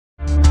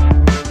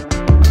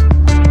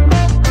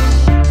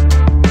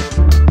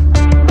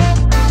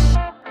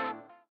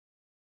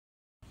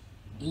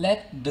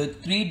Let the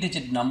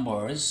 3-digit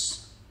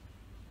numbers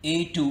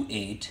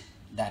A28,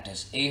 that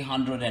is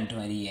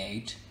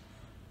 828,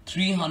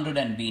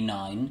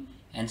 300B9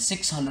 and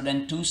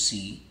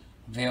 602C,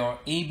 where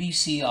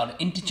ABC are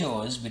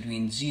integers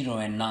between 0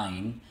 and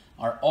 9,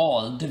 are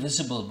all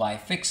divisible by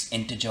fixed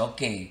integer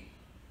k,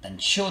 then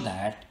show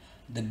that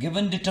the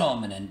given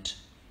determinant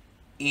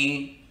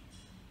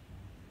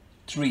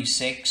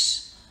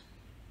A36,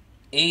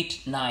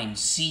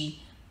 89C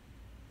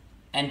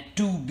and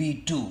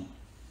 2B2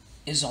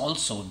 is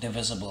also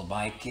divisible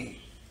by k.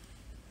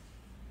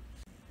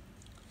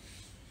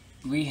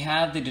 We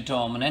have the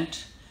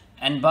determinant,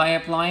 and by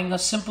applying a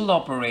simple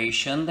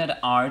operation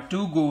that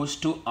R2 goes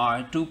to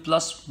R2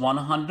 plus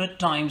 100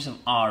 times of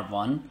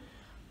R1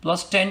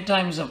 plus 10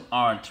 times of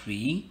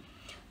R3,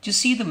 to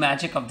see the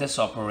magic of this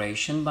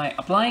operation, by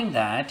applying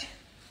that,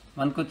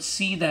 one could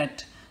see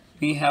that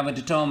we have a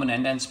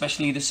determinant, and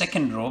especially the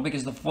second row,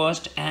 because the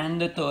first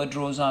and the third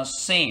rows are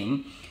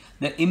same,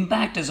 the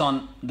impact is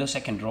on the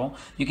second row.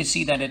 You can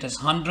see that it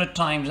is 100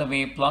 times of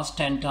A plus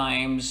 10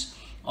 times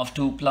of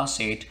 2 plus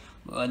 8.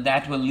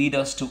 That will lead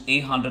us to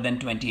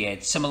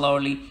 828.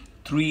 Similarly,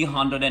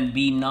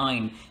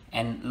 300B9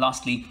 and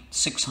lastly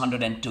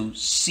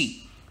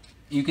 602C.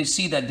 You can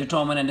see that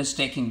determinant is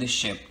taking this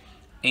shape.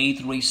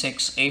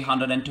 A36,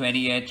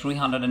 828,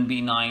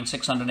 300B9,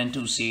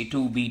 602C,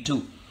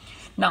 2B2.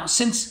 Now,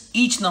 since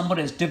each number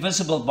is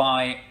divisible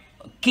by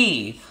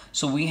k,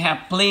 so we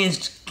have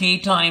placed k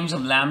times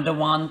of lambda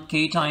 1,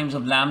 k times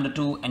of lambda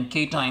 2 and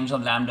k times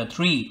of lambda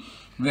 3,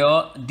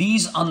 where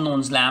these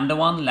unknowns lambda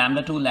 1,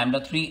 lambda 2,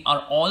 lambda 3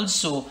 are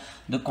also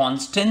the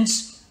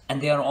constants and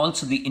they are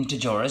also the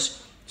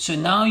integers. So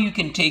now you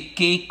can take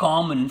k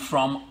common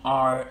from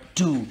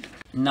R2.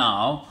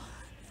 Now,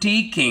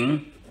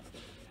 taking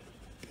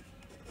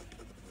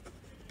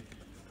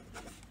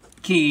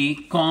k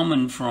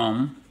common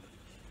from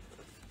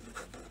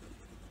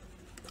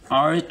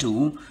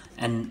R2,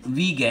 and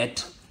we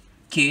get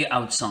k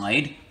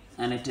outside,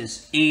 and it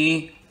is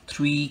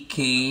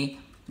A3k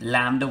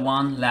lambda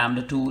 1,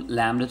 lambda 2,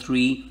 lambda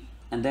 3,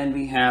 and then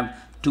we have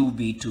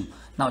 2b2.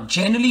 Now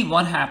generally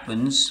what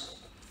happens,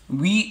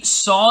 we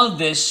solve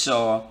this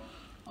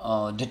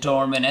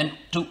determinant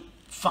to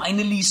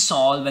finally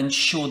solve and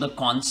show the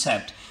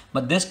concept,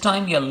 but this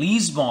time we are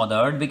least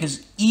bothered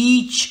because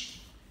each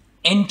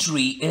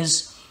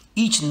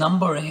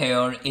number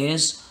here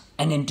is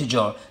an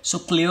integer. So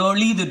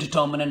clearly the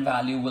determinant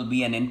value will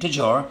be an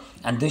integer,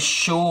 and this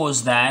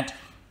shows that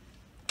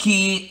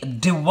k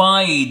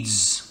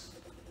divides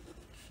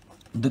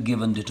the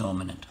given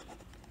determinant,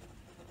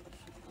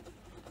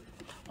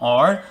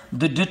 or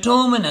the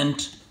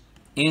determinant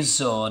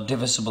is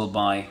divisible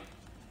by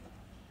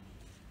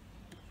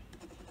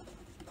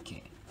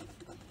k.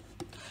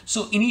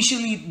 So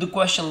initially the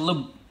question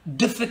looked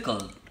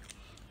difficult,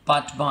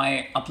 but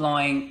by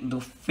applying the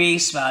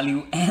face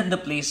value and the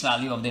place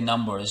value of the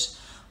numbers,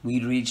 we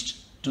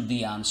reached to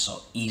the answer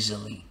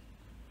easily.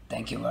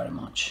 Thank you very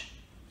much.